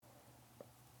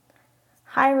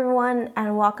Hi, everyone,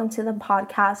 and welcome to the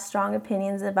podcast Strong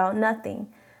Opinions About Nothing.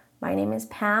 My name is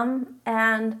Pam,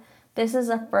 and this is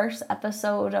the first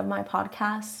episode of my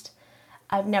podcast.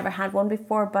 I've never had one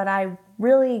before, but I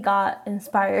really got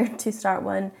inspired to start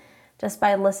one just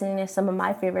by listening to some of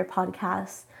my favorite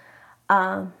podcasts.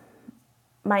 My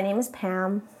name is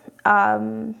Pam.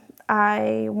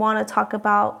 I want to talk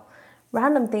about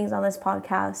random things on this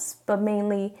podcast, but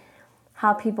mainly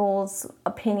how people's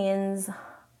opinions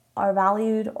are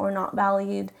valued or not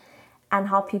valued, and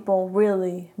how people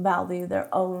really value their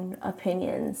own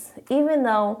opinions, even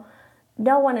though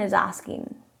no one is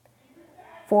asking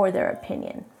for their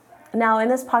opinion. Now, in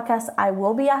this podcast, I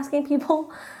will be asking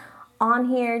people on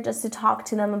here just to talk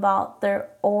to them about their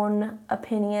own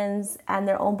opinions and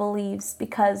their own beliefs,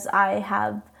 because I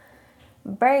have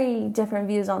very different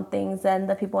views on things than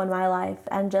the people in my life,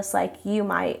 and just like you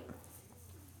might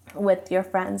with your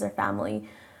friends or family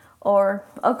or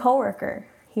a coworker.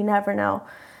 You never know.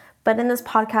 But in this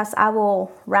podcast, I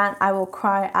will rant, I will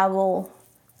cry, I will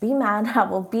be mad, I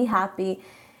will be happy,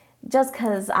 just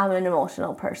because I'm an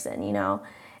emotional person, you know?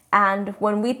 And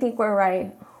when we think we're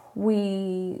right,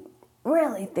 we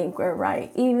really think we're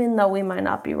right, even though we might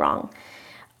not be wrong.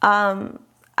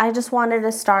 I just wanted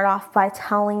to start off by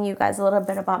telling you guys a little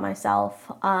bit about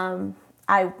myself.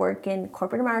 I work in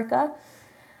corporate America.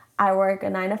 I work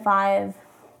a 9 to 5,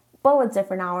 but with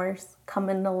different hours. Come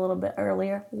in a little bit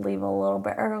earlier, leave a little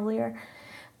bit earlier.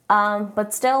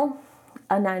 But still,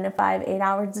 a 9 to 5, 8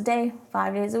 hours a day,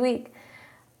 5 days a week.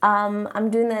 I'm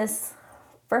doing this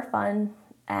for fun,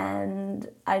 and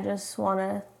I just want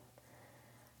to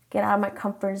get out of my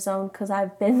comfort zone, because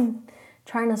I've been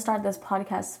trying to start this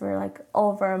podcast for like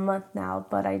over a month now,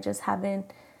 but I just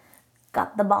haven't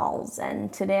got the balls.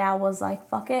 And today I was like,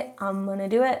 fuck it, I'm gonna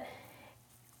do it.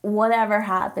 Whatever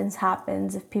happens,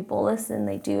 happens. If people listen,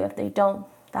 they do. If they don't,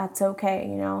 that's okay,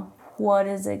 you know. What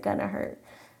is it gonna hurt?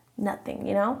 Nothing,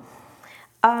 you know.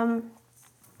 I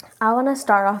want to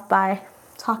start off by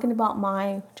talking about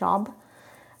my job,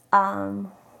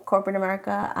 corporate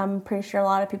America. I'm pretty sure a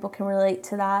lot of people can relate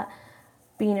to that.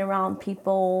 Being around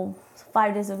people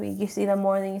 5 days a week, you see them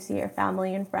more than you see your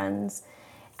family and friends,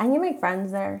 and you make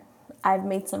friends there. I've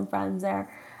made some friends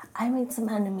there. I made some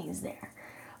enemies there,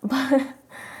 but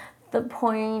the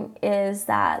point is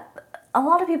that a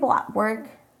lot of people at work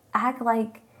act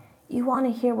like you want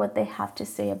to hear what they have to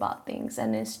say about things.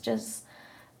 And it's just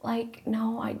like,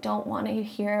 no, I don't want to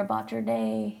hear about your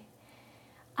day.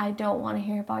 I don't want to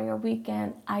hear about your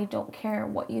weekend. I don't care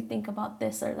what you think about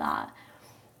this or that.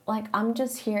 Like, I'm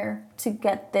just here to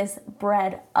get this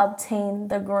bread, obtain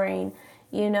the grain,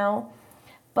 you know?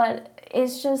 But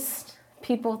it's just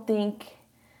people think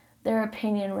their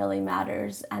opinion really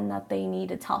matters and that they need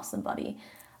to tell somebody.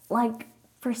 Like,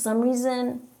 for some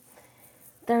reason,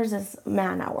 there's this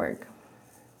man at work.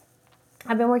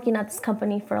 I've been working at this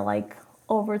company for like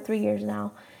over 3 years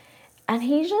now, and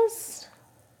he just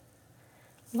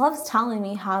loves telling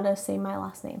me how to say my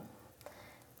last name,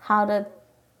 how to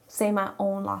say my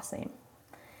own last name.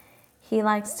 He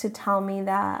likes to tell me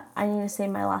that I need to say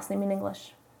my last name in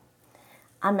English.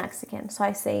 I'm Mexican, so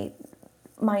I say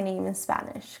my name in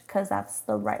Spanish, because that's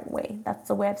the right way. That's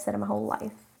the way I've said it my whole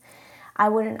life. I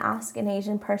wouldn't ask an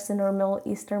Asian person or a Middle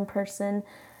Eastern person,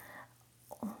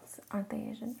 aren't they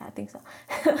Asian? I think so.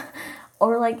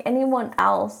 Or like anyone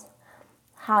else,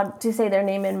 how to say their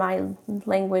name in my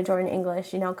language or in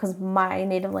English, you know, because my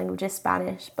native language is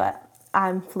Spanish, but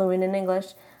I'm fluent in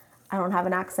English. I don't have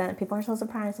an accent. People are so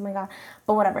surprised, oh my God,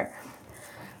 but whatever.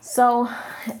 So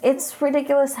it's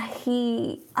ridiculous.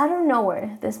 Out of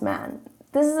nowhere, this man,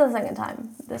 this is the second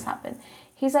time this happened.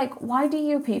 He's like, why do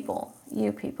you people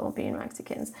being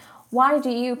Mexicans, why do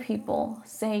you people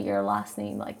say your last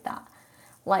name like that?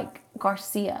 Like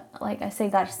Garcia, like I say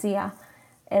Garcia,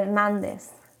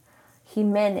 Hernandez,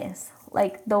 Jimenez,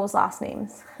 like those last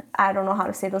names. I don't know how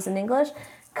to say those in English,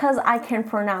 because I can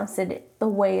pronounce it the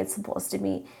way it's supposed to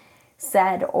be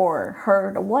said or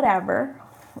heard or whatever.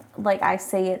 Like, I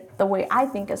say it the way I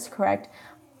think is correct,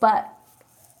 but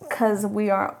because we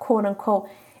are quote unquote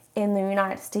in the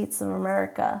United States of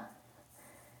America,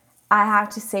 I have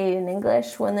to say it in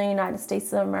English when the United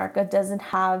States of America doesn't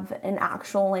have an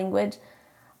actual language.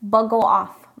 But go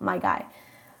off, my guy.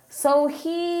 So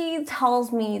he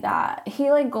tells me that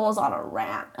he like goes on a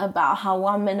rant about how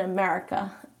I'm in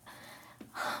America.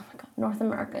 Oh my God, North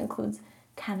America includes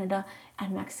Canada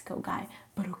and Mexico, guy,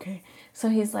 but okay. So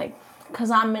he's like,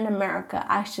 because I'm in America,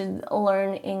 I should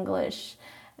learn English,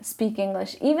 speak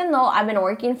English. Even though I've been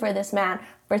working for this man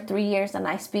for 3 years and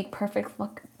I speak perfect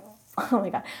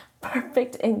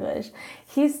English,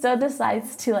 he still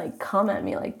decides to like come at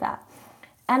me like that.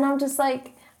 And I'm just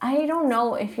like, I don't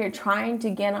know if you're trying to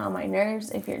get on my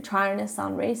nerves, if you're trying to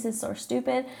sound racist or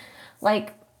stupid.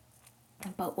 Like,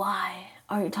 but why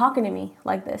are you talking to me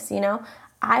like this, you know?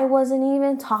 I wasn't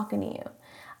even talking to you.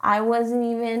 I wasn't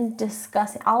even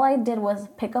discussing. All I did was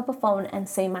pick up a phone and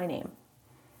say my name.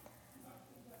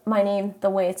 My name the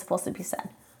way it's supposed to be said.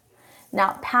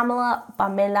 Now,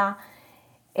 Pamela,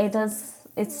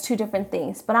 it's two different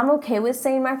things. But I'm okay with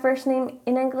saying my first name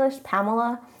in English,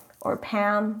 Pamela or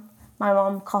Pam. My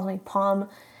mom calls me Pom.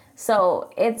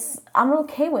 So I'm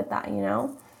okay with that, you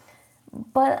know?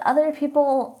 But other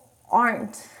people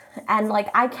aren't. And like,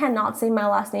 I cannot say my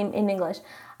last name in English.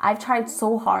 I've tried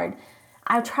so hard.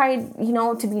 I've tried, you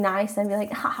know, to be nice and be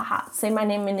like, ha ha ha, say my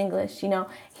name in English, you know.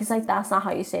 He's like, that's not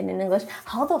how you say it in English.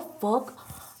 How the fuck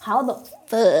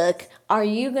are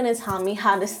you gonna tell me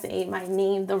how to say my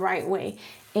name the right way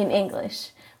in English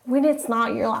when it's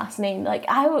not your last name? Like,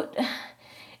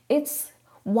 it's,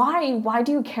 why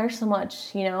do you care so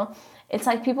much, you know? It's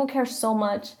like people care so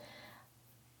much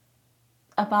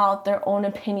about their own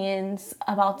opinions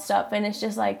about stuff, and it's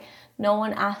just like, no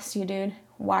one asked you, dude,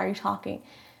 why are you talking?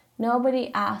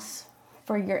 Nobody asks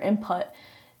for your input.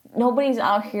 Nobody's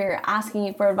out here asking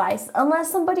you for advice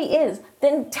unless somebody is.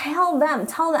 Then tell them.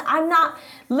 I'm not,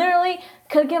 literally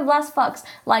could give less fucks.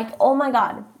 Like, oh my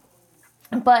God.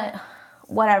 But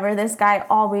whatever, this guy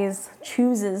always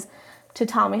chooses to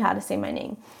tell me how to say my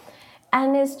name.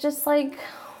 And it's just like,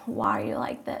 why are you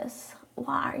like this?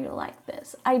 Why are you like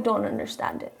this? I don't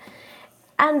understand it.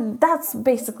 And that's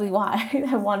basically why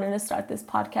I wanted to start this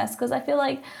podcast, because I feel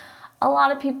like a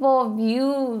lot of people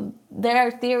view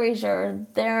their theories or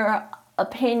their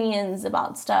opinions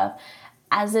about stuff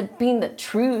as it being the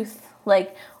truth.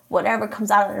 Like, whatever comes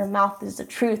out of their mouth is the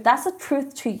truth. That's the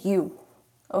truth to you,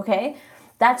 okay?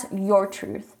 That's your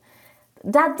truth.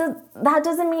 That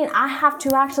doesn't mean I have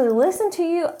to actually listen to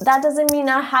you. That doesn't mean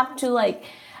I have to, like,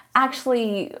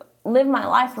 actually live my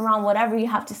life around whatever you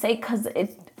have to say, because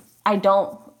I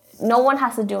don't. No one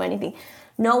has to do anything.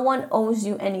 No one owes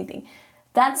you anything.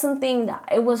 That's something that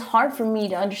it was hard for me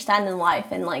to understand in life.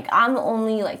 And like, I'm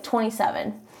only like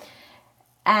 27.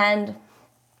 And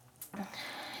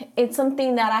it's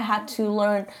something that I had to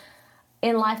learn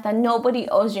in life, that nobody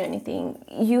owes you anything.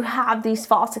 You have these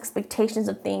false expectations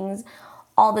of things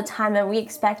all the time, and we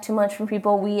expect too much from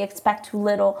people. We expect too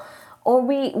little, or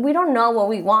we don't know what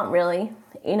we want really,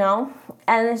 you know?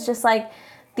 And it's just like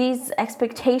these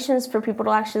expectations for people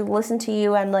to actually listen to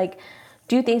you and like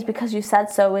do things because you said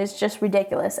so is just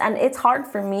ridiculous. And it's hard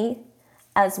for me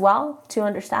as well to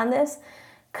understand this,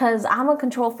 because I'm a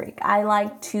control freak. I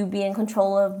like to be in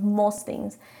control of most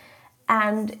things.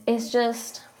 And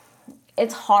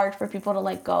it's hard for people to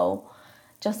let go,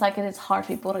 just like it is hard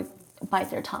for people to bite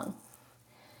their tongue.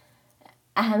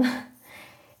 And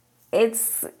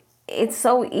it's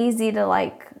so easy to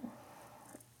like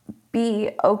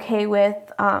be okay with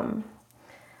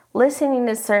listening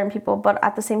to certain people, but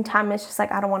at the same time, it's just like,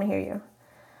 I don't want to hear you.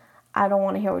 I don't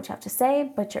want to hear what you have to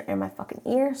say, but you're in my fucking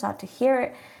ear, so I have to hear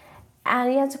it.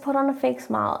 And you have to put on a fake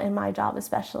smile in my job,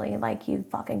 especially, like you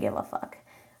fucking give a fuck.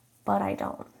 But I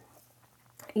don't.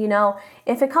 You know,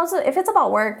 if it's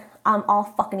about work, I'm all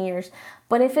fucking ears.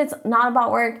 But if it's not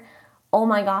about work, oh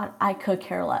my God, I could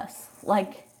care less.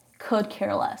 Like, could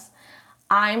care less.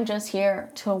 I'm just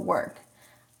here to work.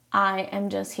 I am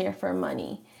just here for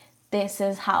money. This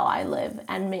is how I live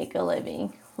and make a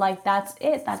living. Like, that's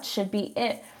it. That should be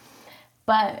it.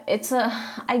 But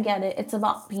I get it. It's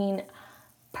about being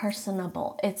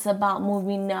personable. It's about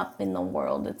moving up in the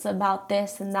world. It's about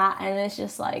this and that. And it's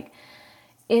just like,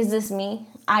 is this me?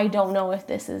 I don't know if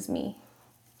this is me.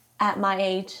 At my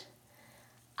age,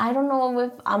 I don't know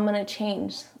if I'm going to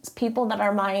change. People that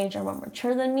are my age are more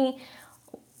mature than me,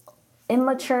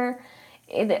 immature.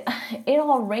 It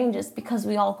all ranges because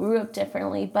we all grew up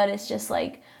differently, but it's just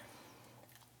like,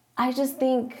 I just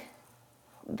think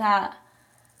that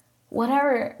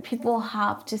whatever people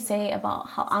have to say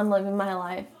about how I'm living my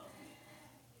life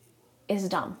is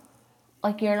dumb.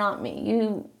 Like, you're not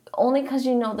me. Only because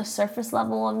you know the surface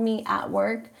level of me at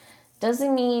work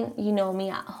doesn't mean you know me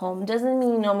at home. Doesn't mean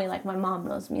you know me like my mom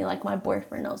knows me, like my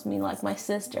boyfriend knows me, like my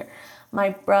sister, my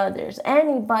brothers,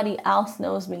 anybody else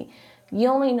knows me. You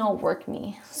only know work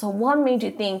me. So what made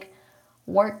you think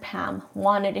work Pam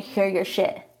wanted to hear your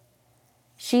shit?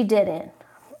 She didn't,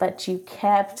 but you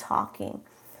kept talking.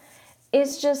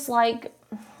 It's just like,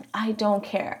 I don't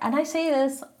care. And I say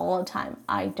this all the time.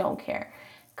 I don't care.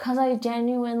 Because I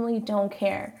genuinely don't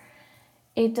care.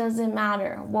 It doesn't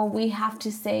matter. What we have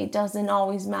to say doesn't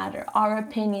always matter. Our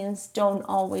opinions don't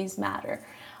always matter.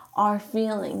 Our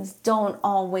feelings don't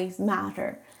always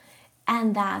matter.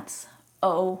 And that's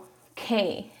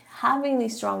okay. Having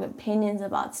these strong opinions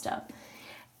about stuff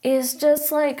is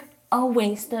just like a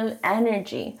waste of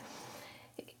energy.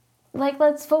 Like,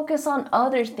 let's focus on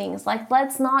other things. Like,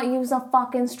 let's not use a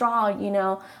fucking straw,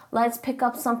 Let's pick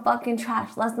up some fucking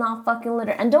trash. Let's not fucking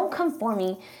litter. And don't come for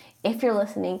me if you're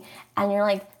listening and you're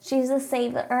like, she's a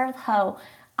save the earth hoe.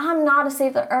 I'm not a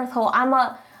save the earth hoe. I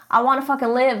want to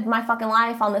fucking live my fucking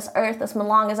life on this earth as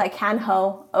long as I can,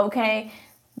 hoe. Okay?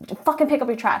 Fucking pick up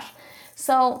your trash.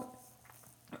 So,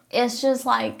 it's just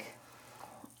like,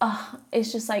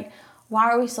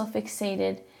 why are we so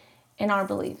fixated in our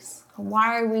beliefs?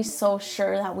 Why are we so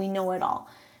sure that we know it all?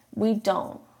 We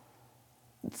don't.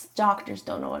 Doctors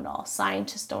don't know it all.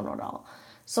 Scientists don't know it all.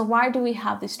 So why do we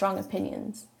have these strong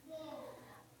opinions?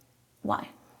 Why?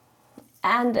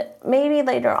 And maybe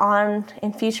later on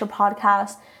in future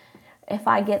podcasts, if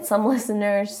I get some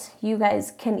listeners, you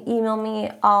guys can email me.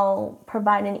 I'll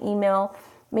provide an email.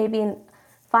 Maybe in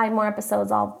 5 more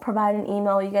episodes, I'll provide an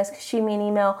email. You guys can shoot me an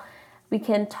email. We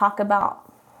can talk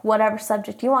about whatever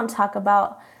subject you want to talk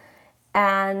about,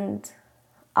 and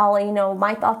I'll let you know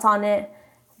my thoughts on it.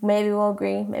 Maybe we'll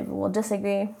agree, maybe we'll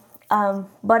disagree.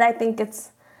 But I think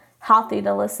it's healthy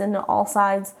to listen to all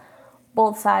sides,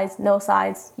 both sides, no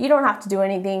sides. You don't have to do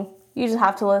anything. You just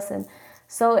have to listen.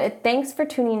 So thanks for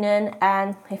tuning in.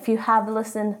 And if you have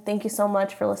listened, thank you so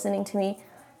much for listening to me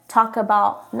talk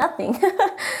about nothing.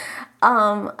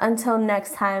 Until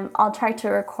next time, I'll try to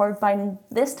record by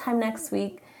this time next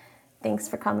week. Thanks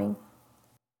for coming.